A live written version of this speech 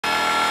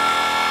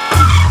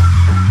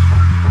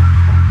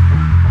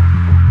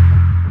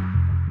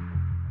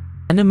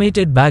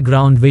Animated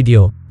background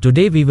video.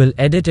 Today we will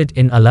edit it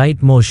in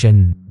Alight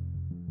motion.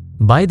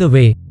 By the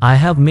way, I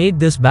have made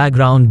this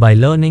background by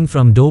learning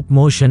from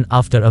𝗘𝗺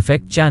After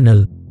Effects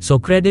channel, so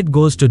credit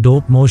goes to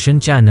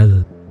𝗘𝗺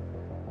channel.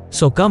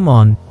 So come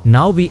on,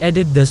 now we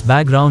edit this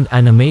background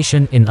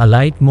animation in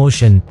Alight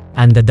motion,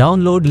 and the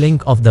download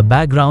link of the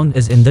background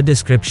is in the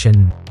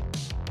description.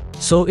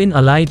 So in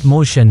Alight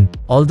motion,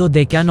 although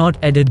they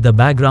cannot edit the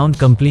background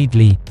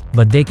completely,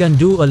 but they can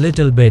do a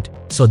little bit,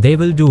 so they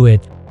will do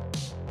it.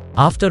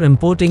 After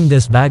importing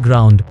this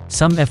background,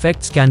 some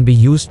effects can be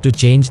used to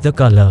change the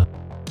color.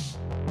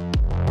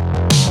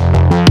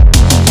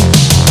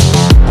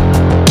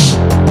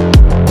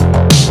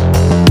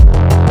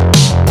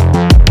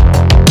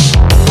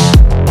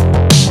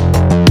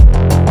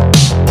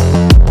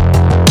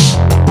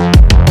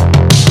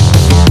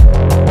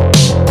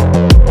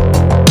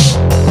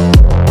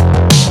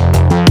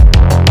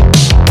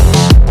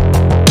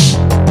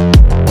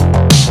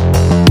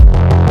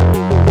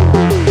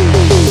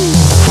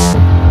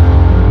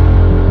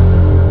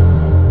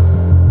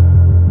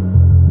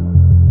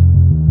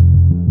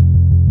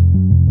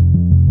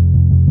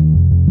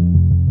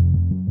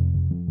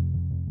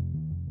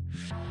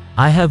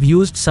 I have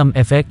used some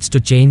effects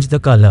to change the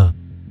color,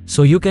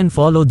 so you can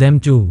follow them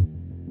too.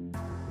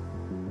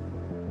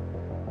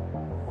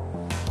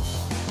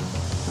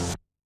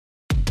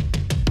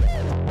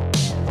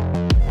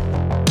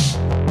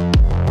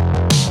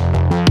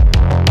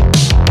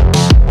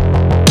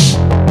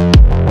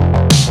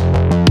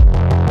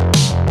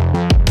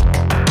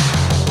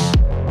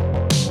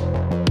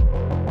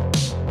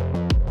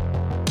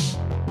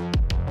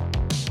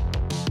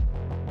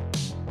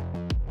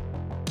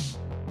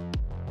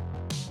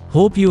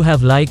 Hope you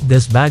have liked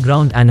this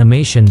background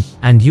animation,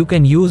 and you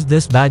can use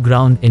this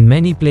background in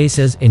many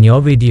places in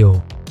your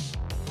video.